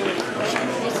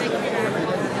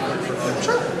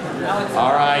 Sure.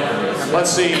 All right, let's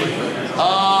see.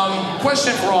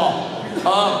 Question for all.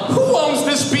 Who owns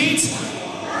this beat?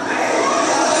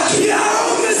 You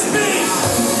own this beat!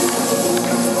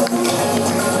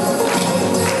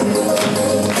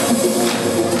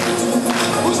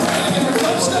 Who's ready to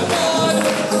come step on?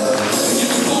 You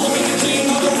can call me the king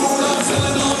of the ruler,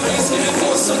 filling all face, getting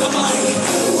force of the mic.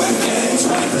 We're getting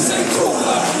 20%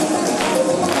 cooler.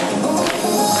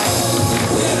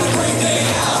 We had a great day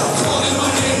out, calling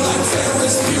my name like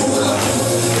Ferris Bueller.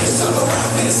 It's time to wrap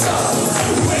this up.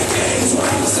 We're getting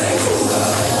 20% cooler.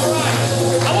 All right,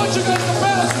 I want you guys to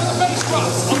bounce with the bass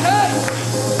drops, okay?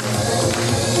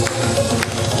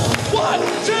 1,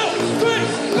 2,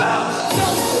 3, bounce!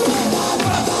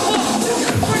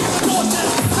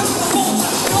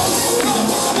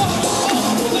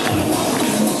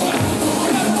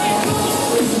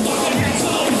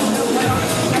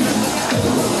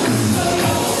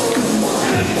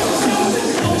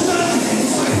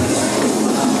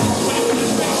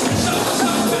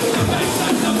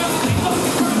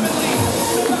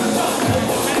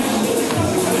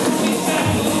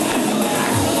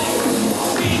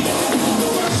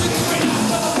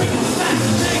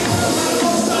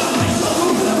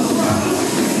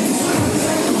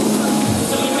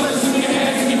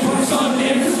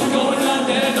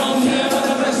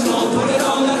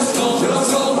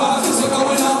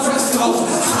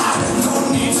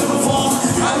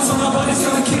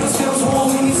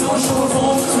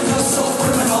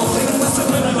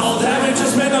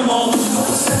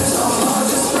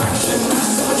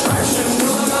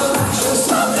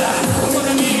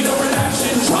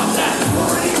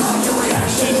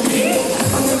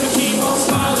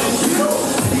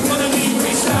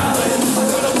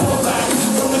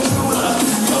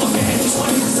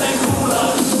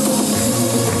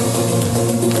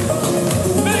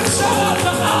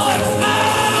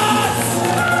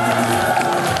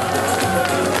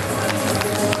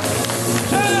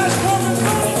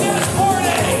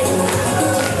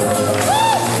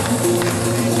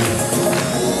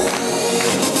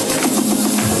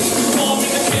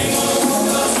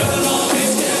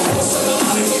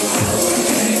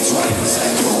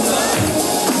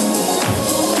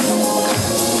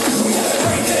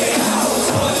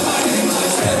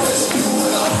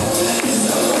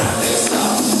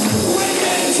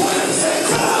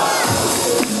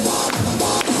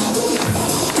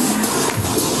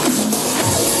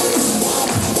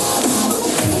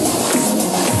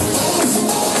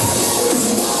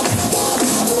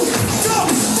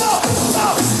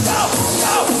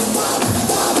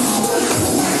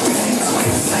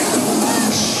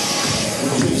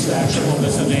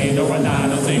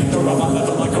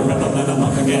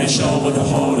 Show with the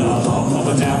holder,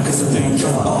 over down cause I think you're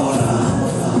older.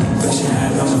 Put your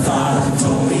hand on my thigh,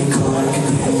 told me cool, I can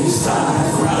hear you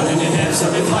sigh. Crowd in your hips,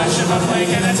 I'll be flashing my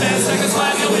blink, and in 10 seconds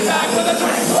flat, you'll be back with a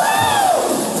drink. Woo!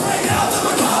 Bring out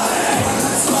the Bacardi,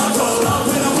 sparkle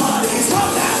up in the party,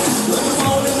 stop that. Look at the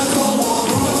phone in the cold war,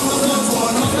 room,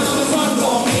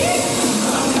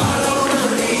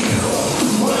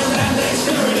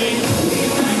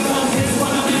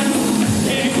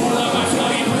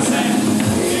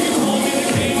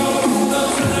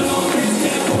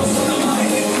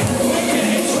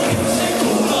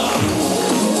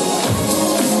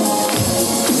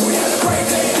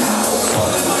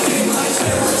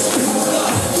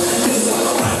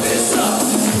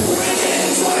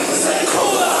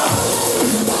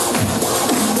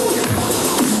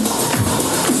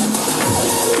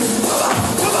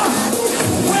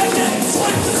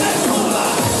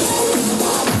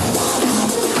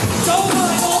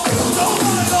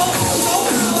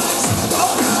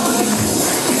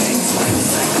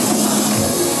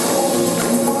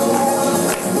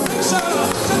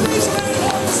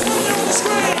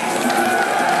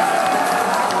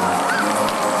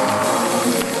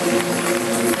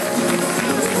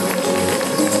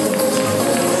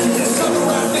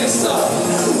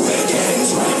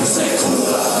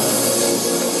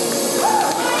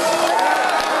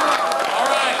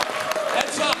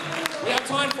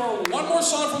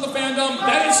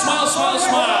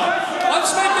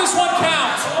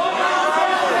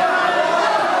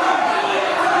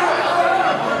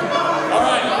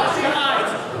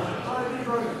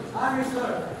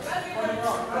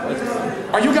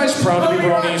 guys proud to be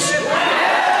bronies?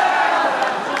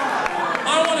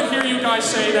 I want to hear you guys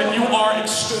say that you are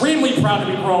extremely proud to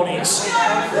be bronies.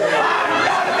 I'm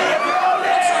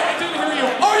sorry, I didn't hear you.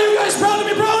 Are you guys proud to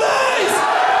be bronies?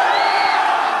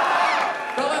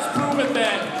 Now let's prove it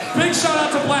then. Big shout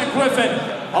out to Black Griffin,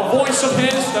 a voice of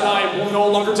his that I will no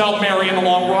longer doubt Mary in the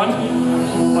long run.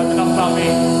 But enough about me.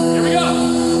 Here we go.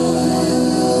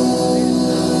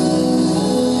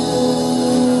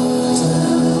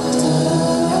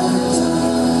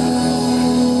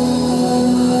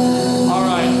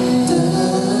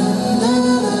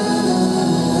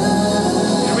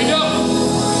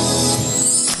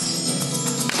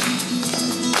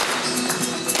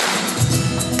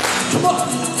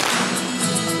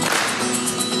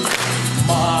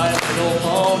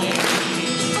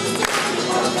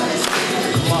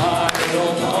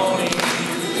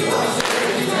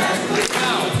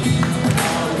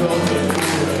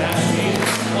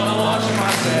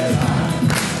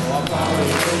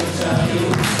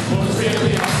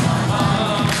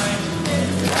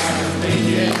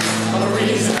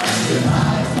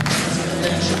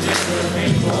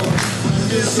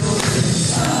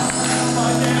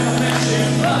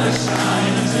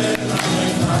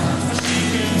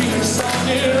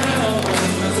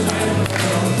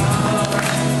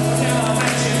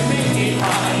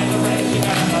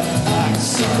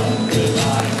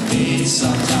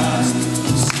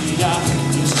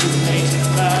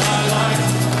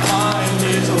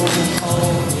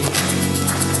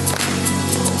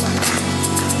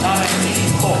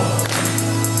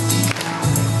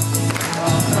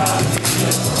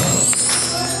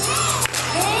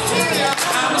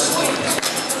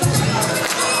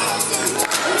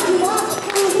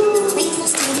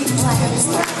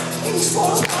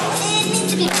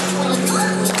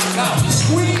 Now,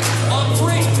 squeeze on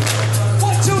 3.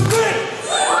 1, 2, 3.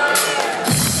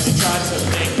 He tries to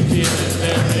make me feel that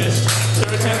there is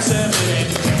 3 times 7 in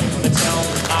the game. When they tell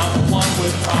me I'm the one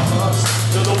with problems,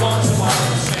 they're the ones who are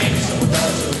the same. So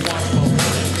those are the ones who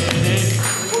won't admit it.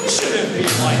 It shouldn't be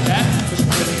like that. It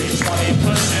should be 20%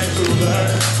 cooler.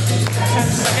 10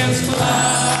 seconds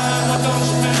flat. Why don't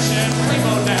you mention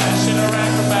Primo Dash in her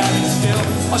acrobatic skill?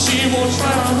 Or she will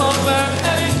try to hold back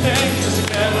anything just to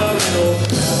get a little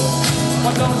bill.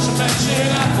 Why don't you mention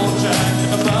Applejack and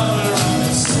the butter on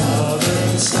the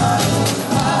southern style?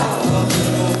 Power of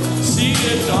little. See,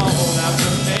 you don't have to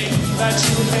think that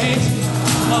you hate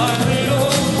my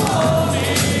little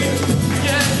pony.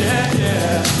 Yeah, yeah,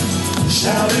 yeah.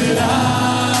 Shout it out.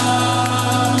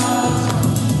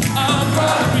 I'm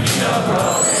proud to be a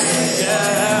brony.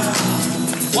 Yeah.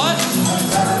 What? I'm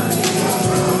proud to be a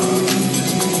brony.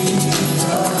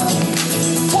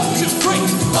 1, 2, 3.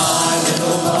 My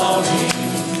little pony.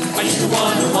 I used to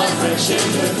wonder what friendship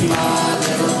could be. My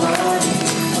little brony.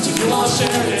 Until you all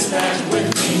share this bag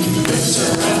with me.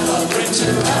 Winterella,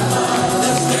 Winterella.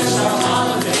 Let's finish our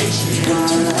holiday tree.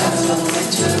 Winterella,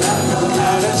 Winterella.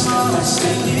 Now let's not my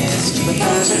singing ski. The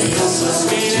birthday is so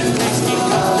sweet and makes me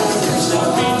come. So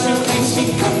me too makes me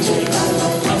come.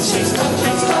 Cupcakes,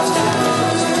 cupcakes,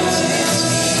 cupcakes.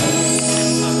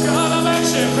 I'm gonna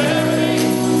mention Mary.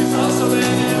 She's also in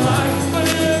it right. But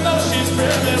even though she's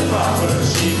prim and proper,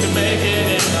 she can make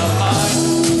it in a line.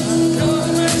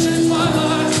 Gonna mention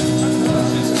Twilight. I know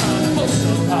she's kind of close to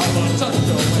power. Doesn't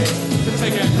go away to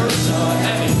take a person or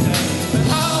anything. Then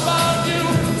how about you?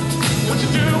 Would you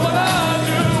do what I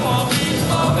do? I'll be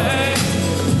all day.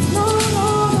 No, no,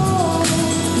 no.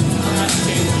 I'm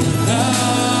asking you now.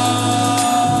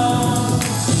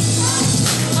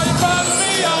 Are you proud of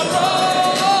me? I'm rolling.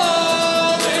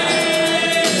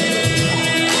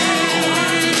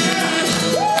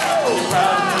 Are you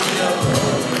proud of me? I'm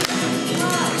rolling.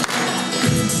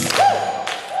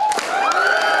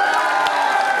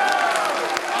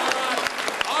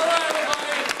 All right,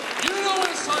 everybody. You know what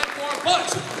it's time for, but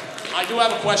I do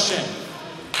have a question.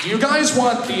 Do you guys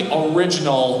want the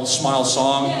original Smile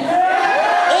song?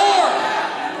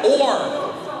 Or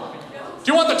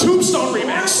do you want the Tombstone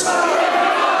remix?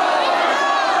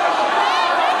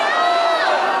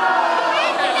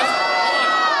 Okay, let's hold on.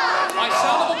 By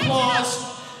sound of applause,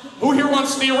 who here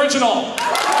wants the original?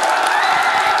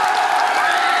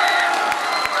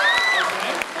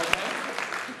 Okay.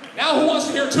 Now who wants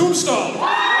to hear Tombstone?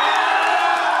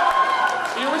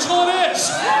 The original it is.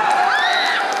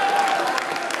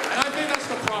 And I think that's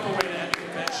the proper way to end the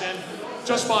convention.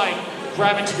 Just by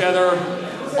grabbing together,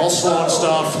 all slow and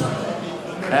stuff,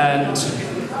 and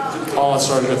all that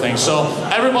sort of good things. So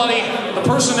everybody, the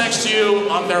person next to you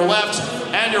on their left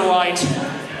and your right,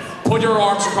 put your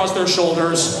arms across their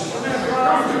shoulders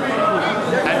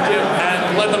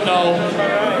and let them know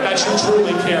that that you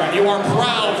truly care and you are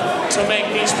proud to make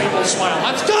these people smile.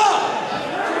 Let's go!